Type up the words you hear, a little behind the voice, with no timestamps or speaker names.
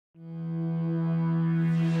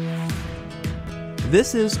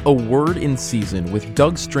This is A Word in Season with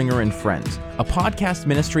Doug Stringer and Friends, a podcast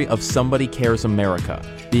ministry of Somebody Cares America,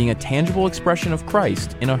 being a tangible expression of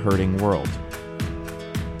Christ in a hurting world.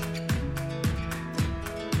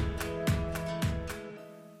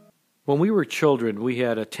 When we were children, we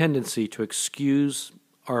had a tendency to excuse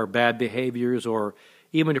our bad behaviors or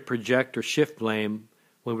even to project or shift blame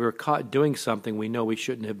when we were caught doing something we know we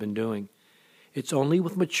shouldn't have been doing. It's only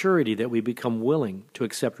with maturity that we become willing to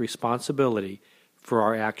accept responsibility for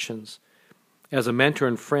our actions. As a mentor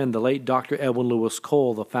and friend, the late Dr. Edwin Lewis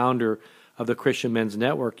Cole, the founder of the Christian Men's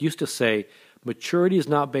Network, used to say, maturity is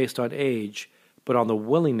not based on age, but on the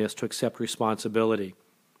willingness to accept responsibility.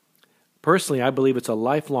 Personally, I believe it's a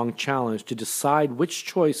lifelong challenge to decide which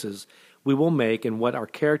choices we will make and what our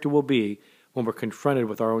character will be when we're confronted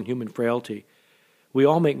with our own human frailty. We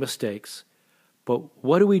all make mistakes, but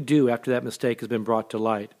what do we do after that mistake has been brought to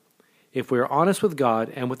light? If we are honest with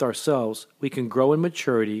God and with ourselves, we can grow in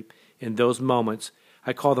maturity in those moments.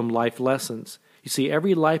 I call them life lessons. You see,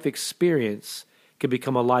 every life experience can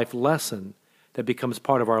become a life lesson that becomes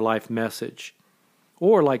part of our life message.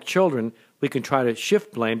 Or, like children, we can try to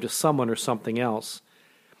shift blame to someone or something else.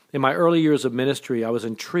 In my early years of ministry, I was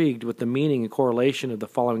intrigued with the meaning and correlation of the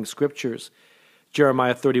following scriptures.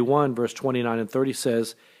 Jeremiah 31, verse 29 and 30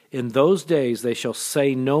 says, "In those days they shall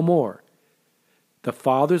say no more, the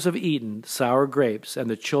fathers have eaten sour grapes, and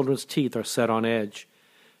the children's teeth are set on edge."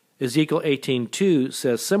 Ezekiel 18:2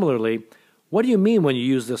 says similarly, "What do you mean when you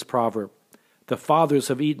use this proverb? The fathers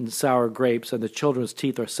have eaten sour grapes, and the children's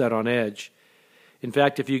teeth are set on edge." In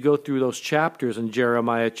fact, if you go through those chapters in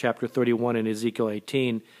Jeremiah chapter 31 and Ezekiel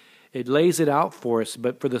 18, it lays it out for us,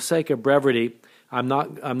 but for the sake of brevity, I'm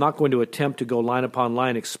not going to attempt to go line upon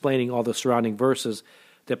line explaining all the surrounding verses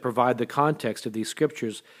that provide the context of these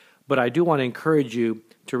scriptures, but I do want to encourage you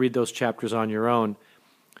to read those chapters on your own.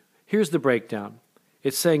 Here's the breakdown.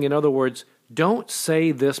 It's saying, in other words, don't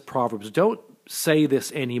say this Proverbs. Don't say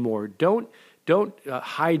this anymore. Don't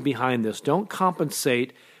hide behind this. Don't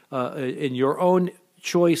compensate in your own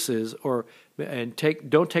choices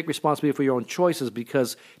don't take responsibility for your own choices,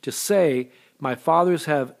 because to say, my fathers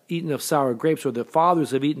have eaten of sour grapes, or the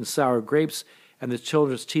fathers have eaten sour grapes and the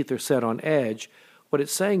children's teeth are set on edge, what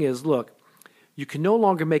it's saying is, look, you can no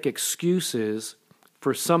longer make excuses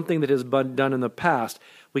for something that has been done in the past.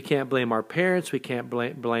 We can't blame our parents. We can't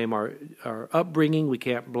blame our upbringing. We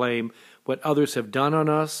can't blame what others have done on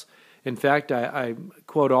us. In fact, I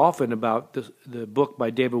quote often about the book by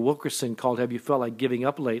David Wilkerson called Have You Felt Like Giving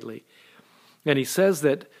Up Lately? And he says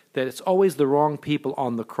that it's always the wrong people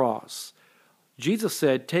on the cross. Jesus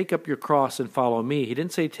said, take up your cross and follow me. He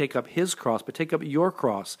didn't say take up his cross, but take up your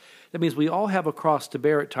cross. That means we all have a cross to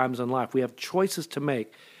bear at times in life. We have choices to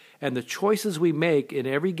make. And the choices we make in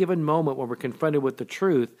every given moment when we're confronted with the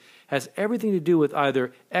truth has everything to do with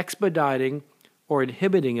either expediting or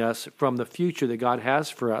inhibiting us from the future that God has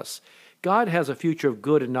for us. God has a future of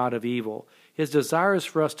good and not of evil. His desire is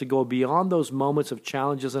for us to go beyond those moments of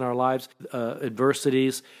challenges in our lives,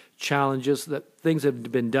 adversities, challenges, that things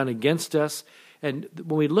have been done against us. And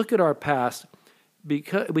when we look at our past,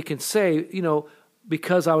 because we can say,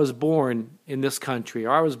 because I was born in this country, or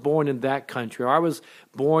I was born in that country, or I was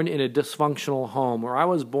born in a dysfunctional home, or I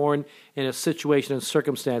was born in a situation and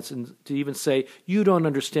circumstance, and to even say, you don't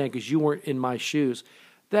understand because you weren't in my shoes.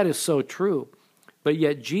 That is so true. But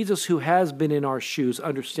yet Jesus, who has been in our shoes,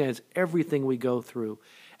 understands everything we go through.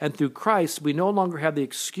 And through Christ, we no longer have the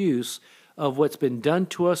excuse of what's been done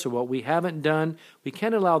to us or what we haven't done. We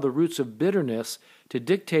can't allow the roots of bitterness to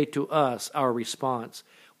dictate to us our response.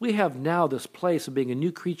 We have now this place of being a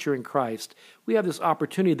new creature in Christ. We have this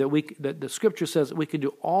opportunity that the Scripture says that we can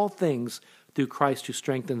do all things through Christ who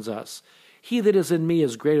strengthens us. He that is in me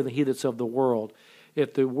is greater than he that's of the world.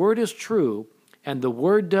 If the Word is true and the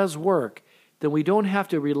Word does work, then we don't have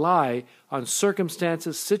to rely on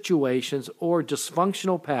circumstances, situations, or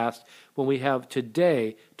dysfunctional past when we have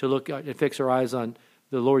today to look at and fix our eyes on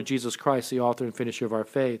the Lord Jesus Christ, the author and finisher of our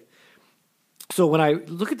faith. So when I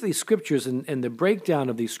look at these scriptures and the breakdown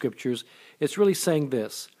of these scriptures, it's really saying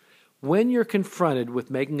this. When you're confronted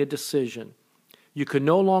with making a decision, you can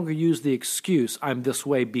no longer use the excuse, I'm this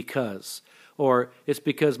way because, or it's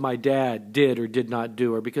because my dad did or did not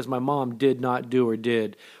do, or because my mom did not do or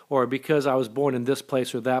did, or because I was born in this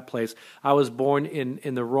place or that place, I was born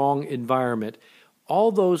in the wrong environment.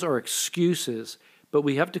 All those are excuses, but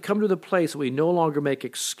we have to come to the place that we no longer make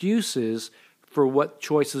excuses for what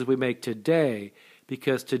choices we make today,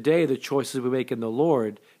 because today the choices we make in the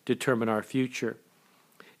Lord determine our future.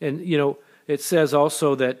 And, it says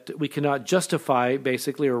also that we cannot justify,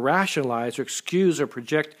 basically, or rationalize or excuse or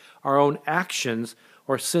project our own actions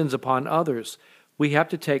or sins upon others. We have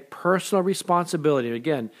to take personal responsibility. And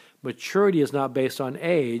again, maturity is not based on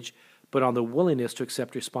age, but on the willingness to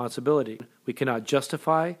accept responsibility. We cannot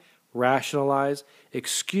justify, rationalize,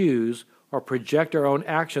 excuse, or project our own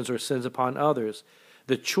actions or sins upon others.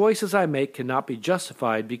 The choices I make cannot be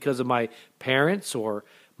justified because of my parents or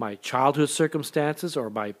my childhood circumstances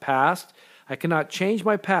or my past. I cannot change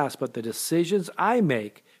my past, but the decisions I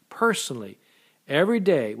make personally every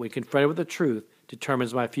day when confronted with the truth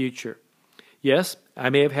determines my future. Yes,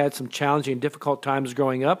 I may have had some challenging and difficult times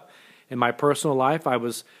growing up. In my personal life, I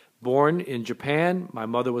was born in Japan. My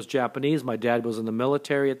mother was Japanese. My dad was in the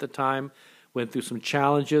military at the time. Went through some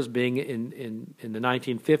challenges being in the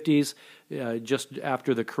 1950s, just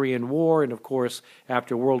after the Korean War, and of course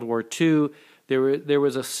after World War II. There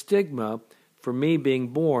was a stigma for me being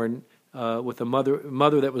born with a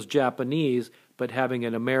mother that was Japanese, but having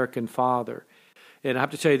an American father. And I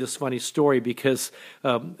have to tell you this funny story because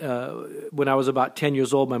when I was about 10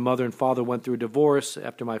 years old, my mother and father went through a divorce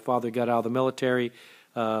after my father got out of the military.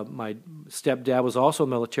 My stepdad was also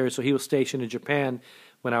in the military, so he was stationed in Japan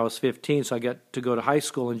when I was 15, so I got to go to high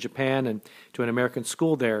school in Japan and to an American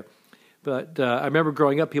school there. But I remember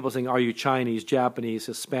growing up, people saying, "Are you Chinese, Japanese,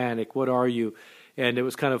 Hispanic? What are you?" And it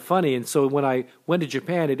was kind of funny. And so when I went to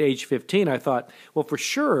Japan at age 15, I thought, well, for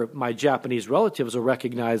sure my Japanese relatives will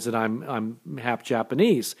recognize that I'm half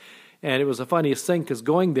Japanese. And it was the funniest thing because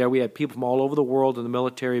going there, we had people from all over the world in the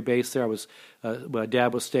military base there. My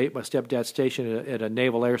stepdad stationed at a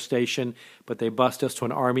naval air station, but they bused us to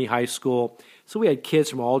an Army high school. So we had kids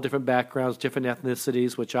from all different backgrounds, different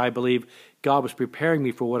ethnicities, which I believe God was preparing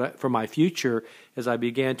me for my future as I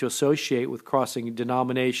began to associate with crossing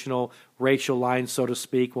denominational, racial lines, so to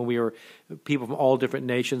speak, when we were people from all different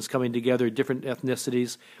nations coming together, different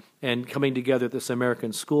ethnicities, and coming together at this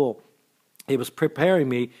American school. It was preparing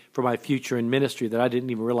me for my future in ministry that I didn't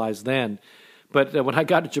even realize then. But when I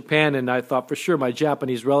got to Japan and I thought for sure my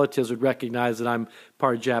Japanese relatives would recognize that I'm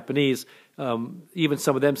part Japanese, even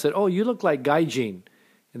some of them said, "Oh, you look like gaijin."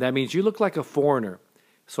 And that means you look like a foreigner.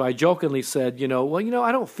 So I jokingly said, I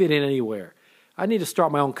don't fit in anywhere. I need to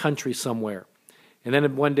start my own country somewhere. And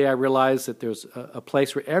then one day I realized that there's a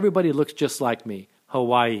place where everybody looks just like me,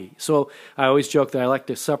 Hawaii. So I always joke that I like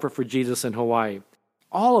to suffer for Jesus in Hawaii.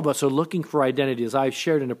 All of us are looking for identity. As I've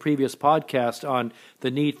shared in a previous podcast on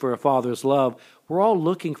the need for a father's love, we're all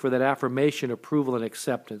looking for that affirmation, approval, and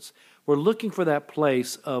acceptance. We're looking for that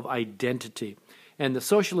place of identity. And the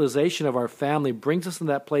socialization of our family brings us in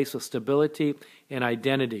that place of stability and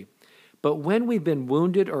identity. But when we've been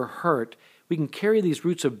wounded or hurt, we can carry these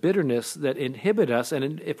roots of bitterness that inhibit us,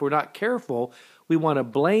 and if we're not careful, we want to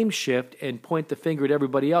blame shift and point the finger at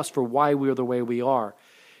everybody else for why we're the way we are.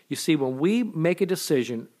 You see, when we make a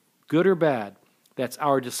decision, good or bad, that's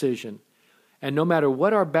our decision. And no matter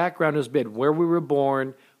what our background has been, where we were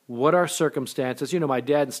born, what our circumstances, my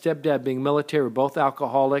dad and stepdad being military were both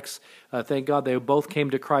alcoholics. Thank God they both came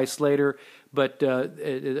to Christ later. But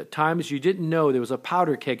at times you didn't know there was a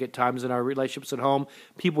powder keg at times in our relationships at home.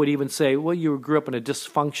 People would even say, well, you grew up in a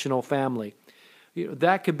dysfunctional family.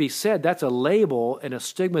 That could be said. That's a label and a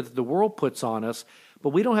stigma that the world puts on us. But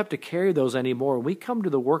we don't have to carry those anymore. When we come to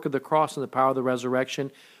the work of the cross and the power of the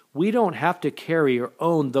resurrection, we don't have to carry or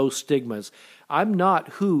own those stigmas. I'm not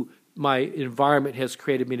who my environment has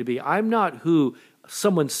created me to be. I'm not who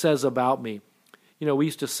someone says about me. We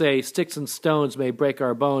used to say, sticks and stones may break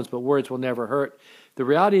our bones, but words will never hurt. The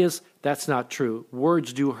reality is that's not true.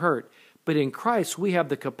 Words do hurt. But in Christ, we have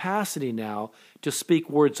the capacity now to speak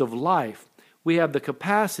words of life. We have the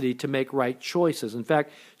capacity to make right choices. In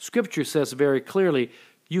fact, Scripture says very clearly,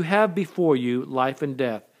 you have before you life and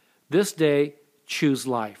death. This day, choose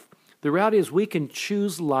life. The reality is we can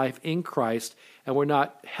choose life in Christ, and we're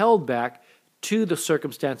not held back to the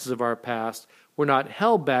circumstances of our past. We're not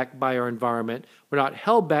held back by our environment. We're not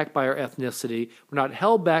held back by our ethnicity. We're not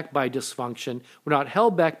held back by dysfunction. We're not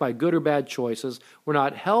held back by good or bad choices. We're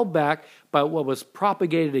not held back by what was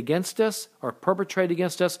propagated against us or perpetrated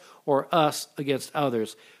against us or us against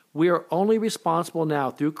others. We are only responsible now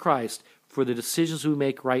through Christ for the decisions we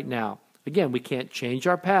make right now. Again, we can't change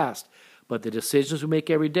our past, but the decisions we make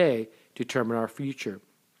every day determine our future.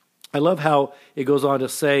 I love how it goes on to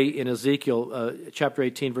say in Ezekiel chapter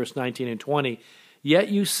 18, verse 19 and 20, yet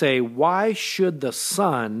you say, why should the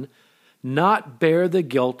Son not bear the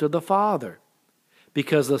guilt of the Father?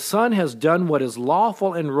 Because the Son has done what is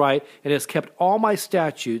lawful and right and has kept all my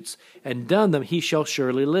statutes and done them, he shall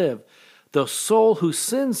surely live. The soul who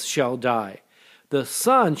sins shall die. The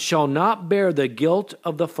Son shall not bear the guilt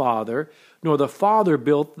of the Father, nor the Father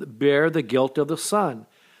bear the guilt of the Son.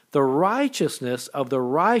 The righteousness of the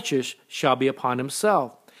righteous shall be upon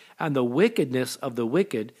himself. and the wickedness of the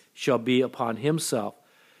wicked shall be upon himself.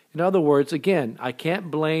 In other words, again, I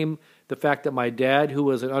can't blame the fact that my dad, who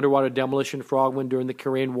was an underwater demolition frogman during the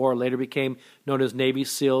Korean War, later became known as Navy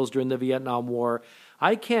SEALs during the Vietnam War.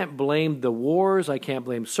 I can't blame the wars. I can't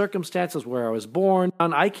blame circumstances where I was born.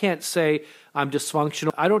 I can't say I'm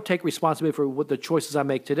dysfunctional. I don't take responsibility for what the choices I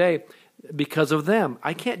make today because of them.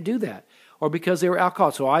 I can't do that. Or because they were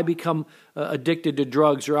alcoholics, so I become addicted to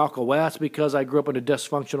drugs or alcohol. Well, that's because I grew up in a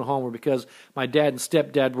dysfunctional home or because my dad and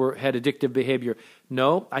stepdad had addictive behavior.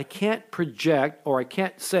 No, I can't project or I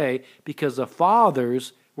can't say because the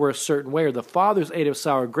fathers were a certain way or the fathers ate of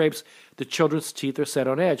sour grapes, the children's teeth are set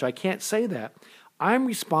on edge. I can't say that. I'm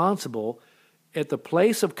responsible at the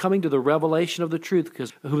place of coming to the revelation of the truth,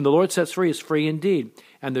 because whom the Lord sets free is free indeed,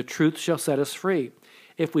 and the truth shall set us free.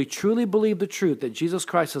 If we truly believe the truth, that Jesus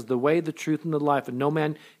Christ is the way, the truth, and the life, and no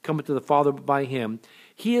man cometh to the Father but by him,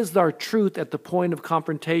 he is our truth at the point of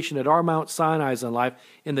confrontation at our Mount Sinai's in life,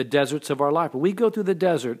 in the deserts of our life. When we go through the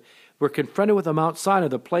desert, we're confronted with the Mount Sinai,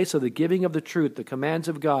 the place of the giving of the truth, the commands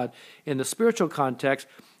of God. In the spiritual context,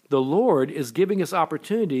 the Lord is giving us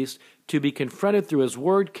opportunities to be confronted through his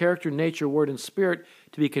word, character, nature, word, and spirit,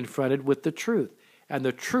 to be confronted with the truth. And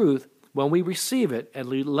the truth, when we receive it and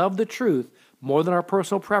we love the truth more than our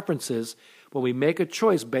personal preferences, when we make a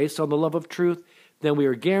choice based on the love of truth, then we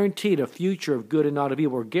are guaranteed a future of good and not of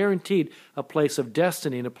evil. We're guaranteed a place of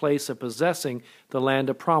destiny and a place of possessing the land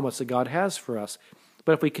of promise that God has for us.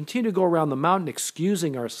 But if we continue to go around the mountain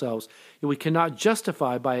excusing ourselves, we cannot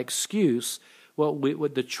justify by excuse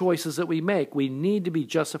what the choices that we make. We need to be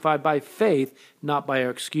justified by faith, not by our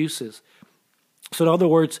excuses. So in other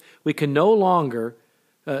words, we can no longer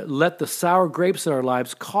let the sour grapes in our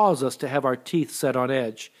lives cause us to have our teeth set on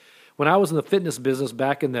edge. When I was in the fitness business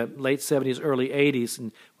back in the late 70s, early 80s,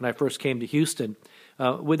 and when I first came to Houston,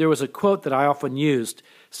 there was a quote that I often used: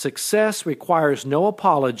 "Success requires no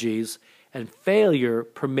apologies, and failure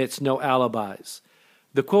permits no alibis."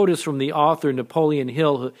 The quote is from the author Napoleon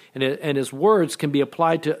Hill, and his words can be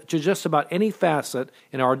applied to just about any facet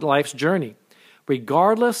in our life's journey.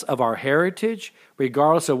 Regardless of our heritage,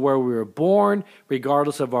 regardless of where we were born,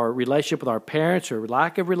 regardless of our relationship with our parents or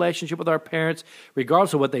lack of relationship with our parents,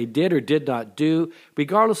 regardless of what they did or did not do,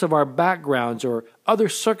 regardless of our backgrounds or other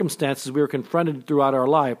circumstances we were confronted throughout our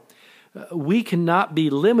life, we cannot be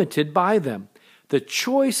limited by them. The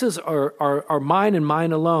choices are mine and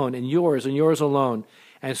mine alone, and yours alone.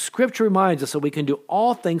 And Scripture reminds us that we can do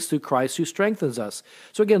all things through Christ who strengthens us.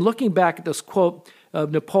 So again, looking back at this quote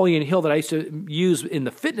of Napoleon Hill that I used to use in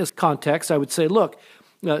the fitness context, I would say, look,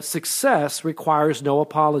 success requires no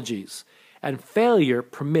apologies, and failure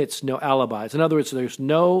permits no alibis. In other words, there's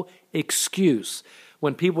no excuse.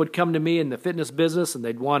 When people would come to me in the fitness business and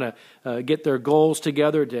they'd want to get their goals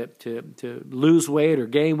together to lose weight or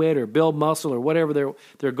gain weight or build muscle or whatever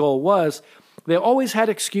their goal was, they always had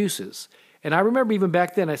excuses. And I remember even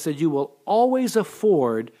back then I said, you will always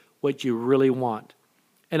afford what you really want.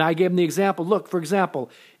 And I gave them the example. Look, for example,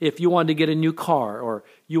 if you wanted to get a new car or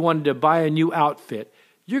you wanted to buy a new outfit,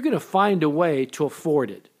 you're going to find a way to afford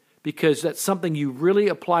it because that's something you really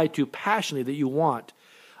apply to passionately that you want.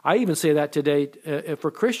 I even say that today for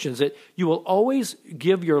Christians, that you will always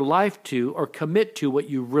give your life to or commit to what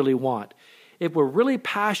you really want. If we're really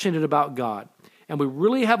passionate about God and we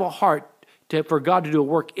really have a heart for God to do a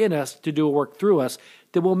work in us, to do a work through us,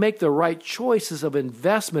 then we'll make the right choices of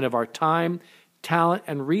investment of our time, talent,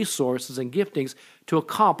 and resources and giftings to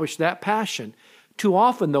accomplish that passion. Too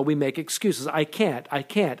often, though, we make excuses. I can't.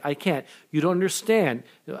 You don't understand.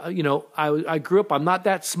 I grew up, I'm not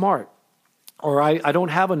that smart. Or I don't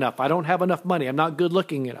have enough. I don't have enough money. I'm not good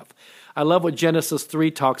looking enough. I love what Genesis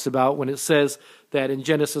 3 talks about when it says that in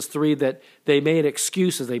Genesis 3 that they made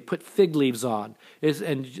excuses. They put fig leaves on.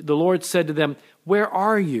 And the Lord said to them, "Where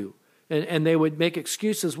are you?" And they would make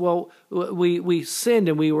excuses. Well, we sinned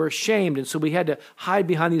and we were ashamed, and so we had to hide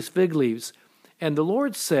behind these fig leaves. And the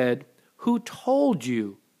Lord said, "Who told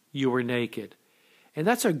you you were naked?" And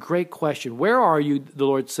that's a great question. Where are you, the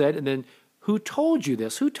Lord said, and then who told you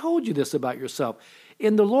this? Who told you this about yourself?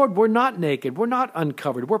 In the Lord, we're not naked. We're not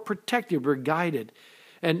uncovered. We're protected. We're guided.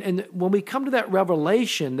 And when we come to that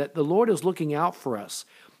revelation that the Lord is looking out for us,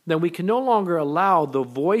 then we can no longer allow the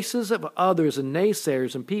voices of others and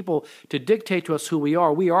naysayers and people to dictate to us who we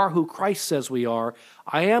are. We are who Christ says we are.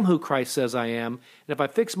 I am who Christ says I am. And if I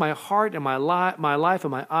fix my heart and my life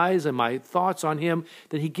and my eyes and my thoughts on Him,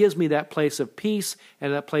 then He gives me that place of peace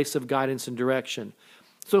and that place of guidance and direction.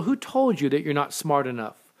 So who told you that you're not smart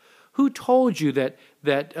enough? Who told you that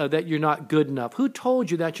you're not good enough? Who told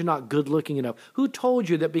you that you're not good looking enough? Who told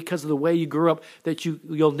you that because of the way you grew up that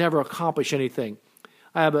you'll never accomplish anything?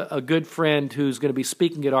 I have a good friend who's going to be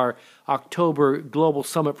speaking at our October Global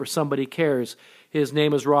Summit for Somebody Cares. His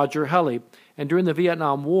name is Roger Hulley. And during the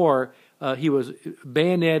Vietnam War, he was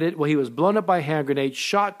bayoneted. Well, he was blown up by a hand grenade,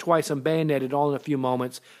 shot twice and bayoneted all in a few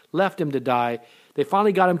moments, left him to die. They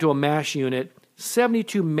finally got him to a MASH unit.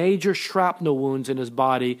 72 major shrapnel wounds in his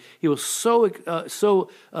body. He was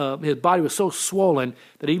his body was so swollen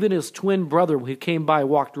that even his twin brother, who came by,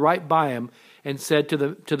 walked right by him and said to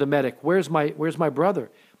the medic, "Where's my brother?"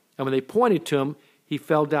 And when they pointed to him, he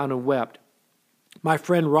fell down and wept. My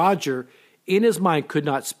friend Roger, in his mind, could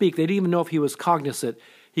not speak. They didn't even know if he was cognizant.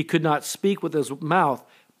 He could not speak with his mouth,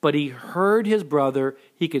 but he heard his brother.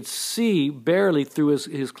 He could see barely through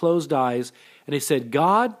his closed eyes, and he said,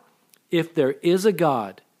 "God, if there is a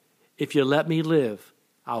God, if you let me live,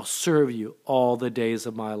 I'll serve you all the days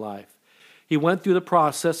of my life." He went through the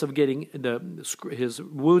process of getting his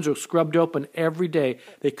wounds were scrubbed open every day.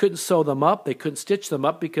 They couldn't sew them up. They couldn't stitch them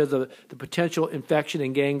up because of the potential infection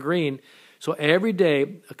and gangrene. So every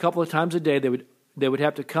day, a couple of times a day, they would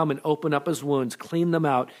have to come and open up his wounds, clean them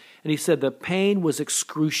out. And he said the pain was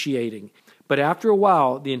excruciating. But after a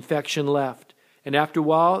while, the infection left. And after a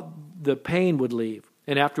while, the pain would leave.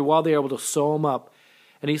 And after a while, they were able to sew them up.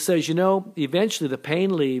 And he says, eventually the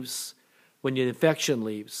pain leaves when the infection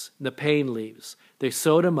leaves, the pain leaves. They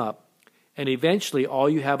sewed him up, and eventually all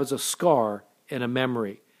you have is a scar and a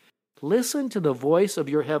memory. Listen to the voice of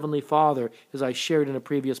your Heavenly Father, as I shared in a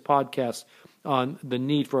previous podcast on the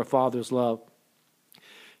need for a father's love.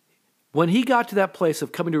 When he got to that place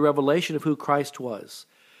of coming to revelation of who Christ was,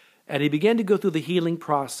 and he began to go through the healing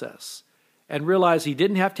process, and realized he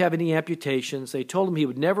didn't have to have any amputations. They told him he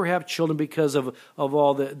would never have children because of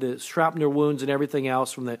all the shrapnel wounds and everything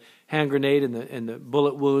else from the hand grenade and the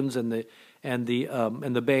bullet wounds and the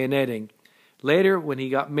bayoneting. Later, when he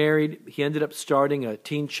got married, he ended up starting a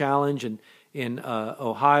teen challenge in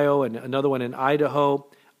Ohio and another one in Idaho,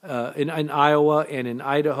 in Iowa and in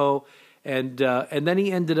Idaho, and then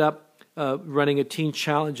he ended up running a teen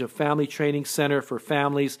challenge, a family training center for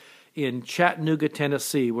families in Chattanooga,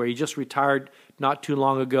 Tennessee, where he just retired not too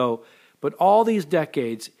long ago. But all these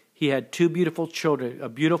decades, he had 2 beautiful children, a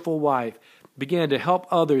beautiful wife, began to help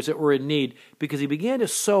others that were in need because he began to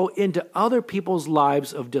sow into other people's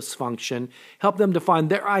lives of dysfunction, help them to find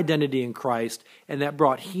their identity in Christ, and that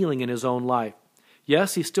brought healing in his own life.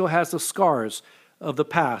 Yes, he still has the scars of the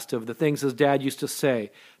past, of the things his dad used to say,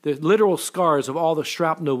 the literal scars of all the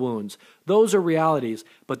shrapnel wounds. Those are realities,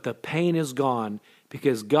 but the pain is gone.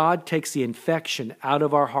 Because God takes the infection out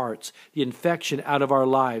of our hearts, the infection out of our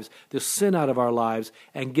lives, the sin out of our lives,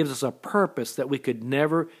 and gives us a purpose that we could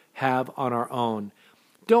never have on our own.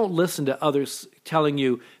 Don't listen to others telling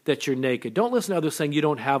you that you're naked. Don't listen to others saying you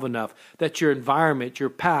don't have enough, that your environment, your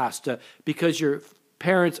past, because your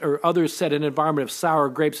parents or others set an environment of sour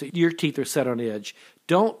grapes that your teeth are set on edge.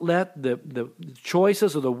 Don't let the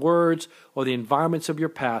choices or the words or the environments of your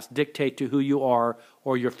past dictate to who you are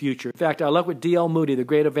or your future. In fact, I love what D.L. Moody, the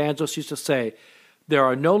great evangelist, used to say, there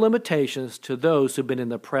are no limitations to those who've been in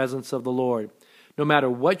the presence of the Lord. No matter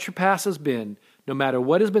what your past has been, no matter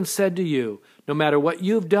what has been said to you, no matter what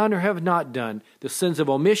you've done or have not done, the sins of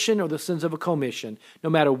omission or the sins of a commission, no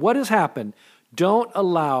matter what has happened, don't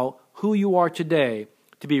allow who you are today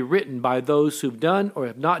to be written by those who've done or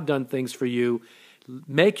have not done things for you.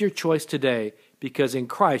 Make your choice today, because in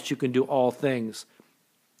Christ you can do all things.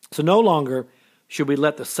 So no longer should we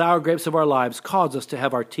let the sour grapes of our lives cause us to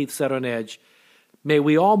have our teeth set on edge. May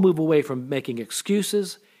we all move away from making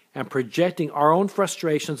excuses and projecting our own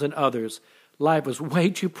frustrations on others. Life is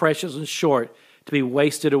way too precious and short to be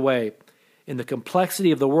wasted away. In the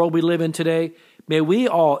complexity of the world we live in today, may we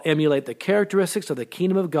all emulate the characteristics of the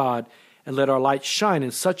kingdom of God and let our light shine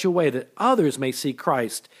in such a way that others may see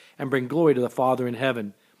Christ and bring glory to the Father in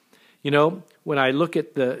heaven. When I look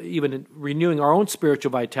at even renewing our own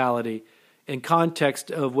spiritual vitality in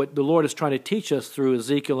context of what the Lord is trying to teach us through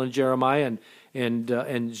Ezekiel and Jeremiah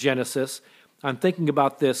and Genesis, I'm thinking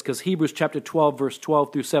about this because Hebrews chapter 12, verse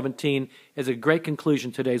 12 through 17 is a great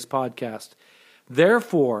conclusion to today's podcast.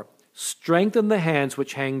 Therefore, strengthen the hands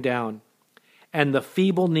which hang down and the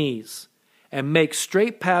feeble knees, and make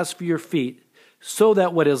straight paths for your feet, so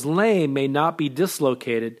that what is lame may not be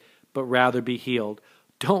dislocated, but rather be healed.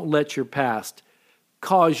 Don't let your past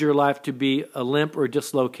cause your life to be a limp or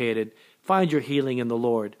dislocated. Find your healing in the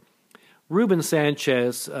Lord. Ruben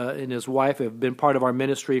Sanchez and his wife have been part of our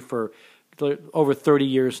ministry for over 30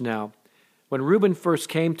 years now. When Ruben first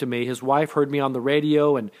came to me, his wife heard me on the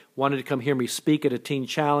radio and wanted to come hear me speak at a teen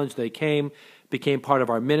challenge. They came, became part of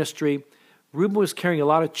our ministry. Ruben was carrying a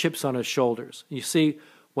lot of chips on his shoulders. You see,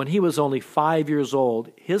 when he was only 5 years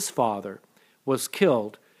old, his father was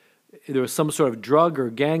killed. There was some sort of drug or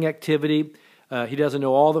gang activity. He doesn't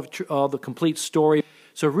know all the complete story.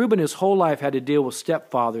 So Reuben, his whole life, had to deal with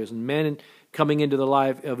stepfathers and men coming into the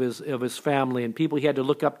life of his family and people he had to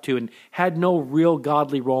look up to, and had no real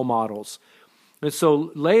godly role models. And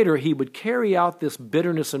so later he would carry out this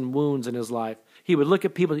bitterness and wounds in his life. He would look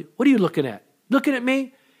at people. What are you looking at? Looking at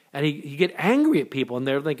me? And he'd get angry at people, and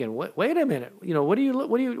they're thinking, "Wait a minute! What are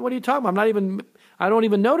you talking about? I don't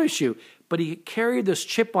even notice you." But he carried this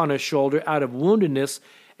chip on his shoulder out of woundedness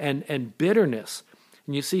and bitterness.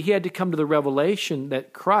 And you see, he had to come to the revelation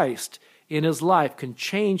that Christ in his life can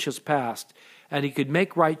change his past, and he could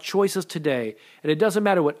make right choices today. And it doesn't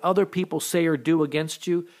matter what other people say or do against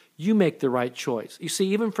you. You make the right choice. You see,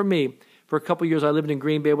 even for me, for a couple of years, I lived in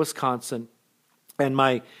Green Bay, Wisconsin, and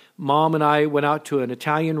my mom and I went out to an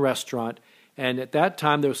Italian restaurant, and at that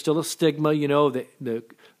time there was still a stigma, the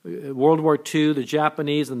World War II, the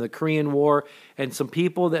Japanese and the Korean War, and some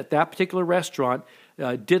people at that particular restaurant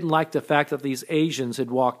didn't like the fact that these Asians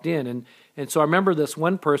had walked in. And so I remember this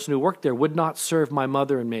one person who worked there would not serve my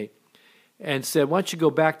mother and me and said, "Why don't you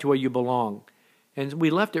go back to where you belong?" And we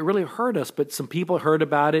left. It really hurt us, but some people heard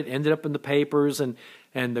about it, ended up in the papers, and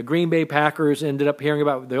the Green Bay Packers ended up hearing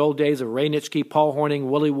about the old days of Ray Nitschke, Paul Hornung,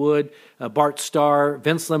 Willie Wood, Bart Starr,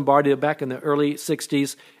 Vince Lombardi back in the early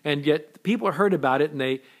 60s. And yet people heard about it,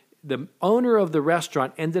 and the owner of the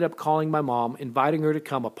restaurant ended up calling my mom, inviting her to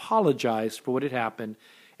come, apologize for what had happened,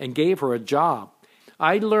 and gave her a job.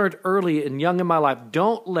 I learned early and young in my life,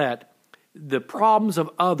 don't let the problems of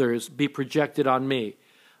others be projected on me.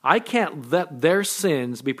 I can't let their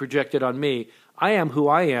sins be projected on me. I am who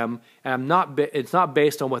I am, and it's not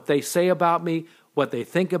based on what they say about me, what they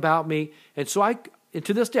think about me. And so and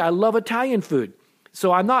to this day, I love Italian food.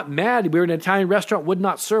 So I'm not mad. We were in an Italian restaurant, would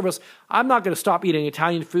not serve us. I'm not going to stop eating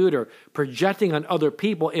Italian food or projecting on other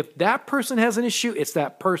people. If that person has an issue, it's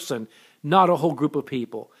that person, not a whole group of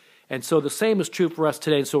people. And so the same is true for us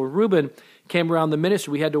today. And so when Reuben came around the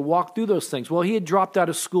ministry, we had to walk through those things. Well, he had dropped out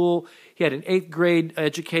of school. He had an 8th grade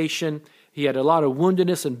education. He had a lot of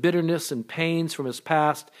woundedness and bitterness and pains from his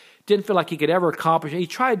past. Didn't feel like he could ever accomplish it. He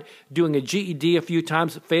tried doing a GED a few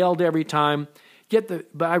times, failed every time.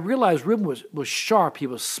 But I realized Reuben was sharp. He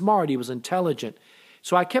was smart. He was intelligent.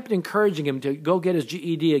 So I kept encouraging him to go get his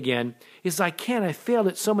GED again. He says, "I can't. I failed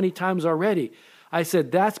it so many times already." I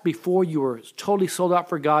said, "That's before you were totally sold out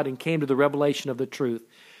for God and came to the revelation of the truth.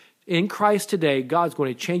 In Christ today, God's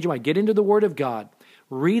going to change your mind. Get into the Word of God.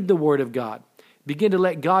 Read the Word of God. Begin to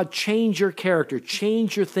let God change your character,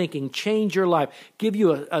 change your thinking, change your life, give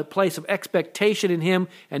you a place of expectation in Him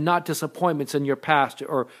and not disappointments in your past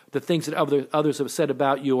or the things that others have said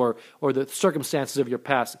about you or the circumstances of your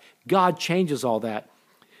past." God changes all that.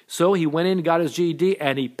 So he went in and got his GED,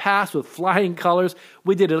 and he passed with flying colors.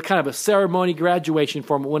 We did a kind of a ceremony graduation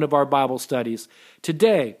for him at one of our Bible studies.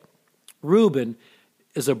 Today, Reuben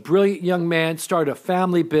is a brilliant young man, started a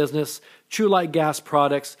family business, True Light Gas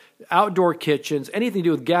Products, outdoor kitchens, anything to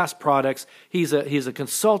do with gas products. He's a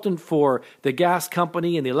consultant for the gas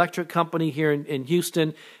company and the electric company here in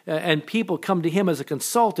Houston, and people come to him as a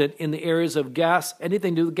consultant in the areas of gas,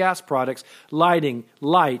 anything to do with gas products, lighting,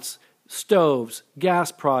 lights, stoves,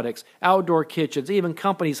 gas products, outdoor kitchens, even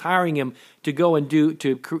companies hiring him to go and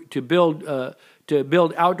to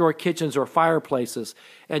build outdoor kitchens or fireplaces.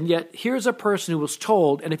 And yet here's a person who was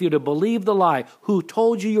told, and if you'd have believed the lie, who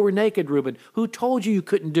told you were naked, Reuben? Who told you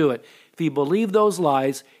couldn't do it? If he believed those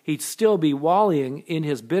lies, he'd still be wallowing in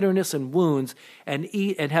his bitterness and wounds and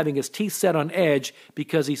having his teeth set on edge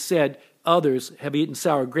because he said, "Others have eaten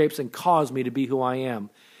sour grapes and caused me to be who I am."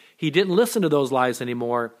 He didn't listen to those lies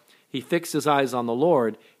anymore. He fixed his eyes on the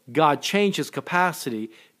Lord. God changed his capacity.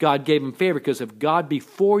 God gave him favor because if God be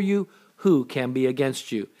for you, who can be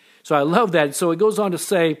against you? So I love that. So it goes on to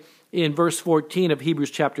say in verse 14 of Hebrews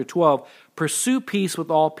chapter 12, pursue peace with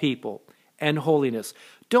all people and holiness.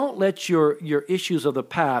 Don't let your issues of the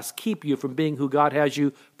past keep you from being who God has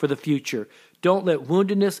you for the future. Don't let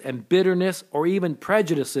woundedness and bitterness or even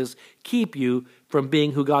prejudices keep you from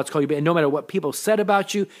being who God's called you to be. And no matter what people said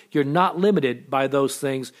about you, you're not limited by those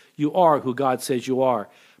things. You are who God says you are.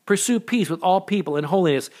 Pursue peace with all people and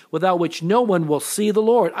holiness, without which no one will see the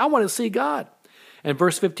Lord. I want to see God. And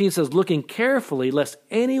verse 15 says, looking carefully, lest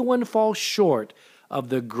anyone fall short of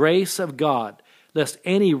the grace of God, lest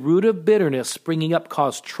any root of bitterness springing up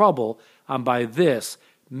cause trouble, and by this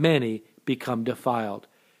many become defiled.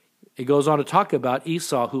 It goes on to talk about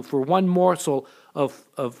Esau, who for one morsel of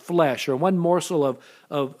flesh, or one morsel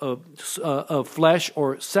of flesh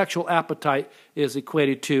or sexual appetite is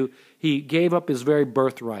equated to, he gave up his very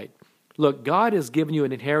birthright. Look, God has given you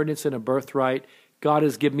an inheritance and a birthright. God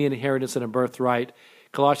has given me an inheritance and a birthright.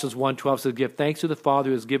 Colossians 1:12 says, give thanks to the Father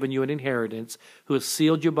who has given you an inheritance, who has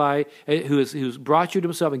sealed you who's brought you to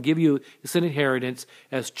himself and give you this inheritance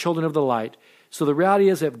as children of the light. So the reality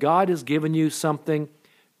is, if God has given you something,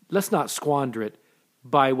 let's not squander it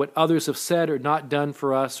by what others have said or not done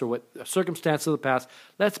for us or what circumstances of the past.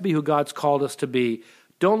 Let's be who God's called us to be.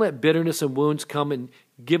 Don't let bitterness and wounds come and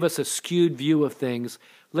give us a skewed view of things.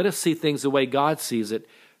 Let us see things the way God sees it.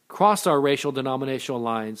 Cross our racial denominational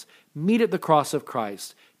lines. Meet at the cross of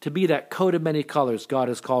Christ to be that coat of many colors God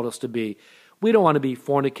has called us to be. We don't want to be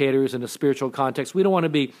fornicators in a spiritual context. We don't want to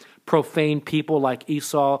be profane people like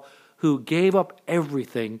Esau, who gave up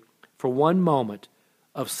everything for one moment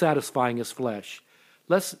of satisfying his flesh.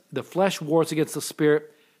 The flesh wars against the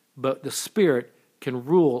Spirit, but the Spirit can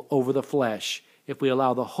rule over the flesh if we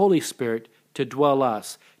allow the Holy Spirit to dwell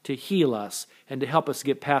us, to heal us, and to help us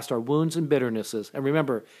get past our wounds and bitternesses. And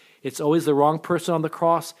remember, it's always the wrong person on the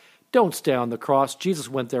cross. Don't stay on the cross. Jesus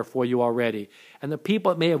went there for you already. And the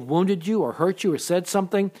people that may have wounded you or hurt you or said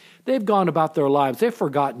something, they've gone about their lives. They've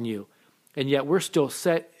forgotten you. And yet we're still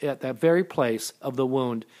set at that very place of the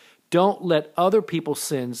wound. Don't let other people's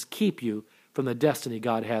sins keep you from the destiny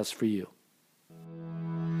God has for you.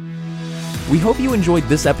 We hope you enjoyed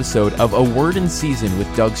this episode of A Word in Season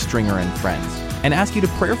with Doug Stringer and Friends, and ask you to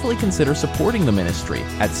prayerfully consider supporting the ministry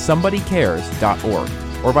at somebodycares.org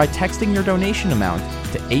or by texting your donation amount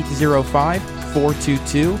to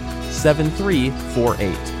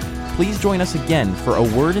 805-422-7348. Please join us again for A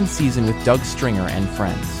Word in Season with Doug Stringer and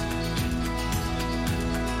Friends.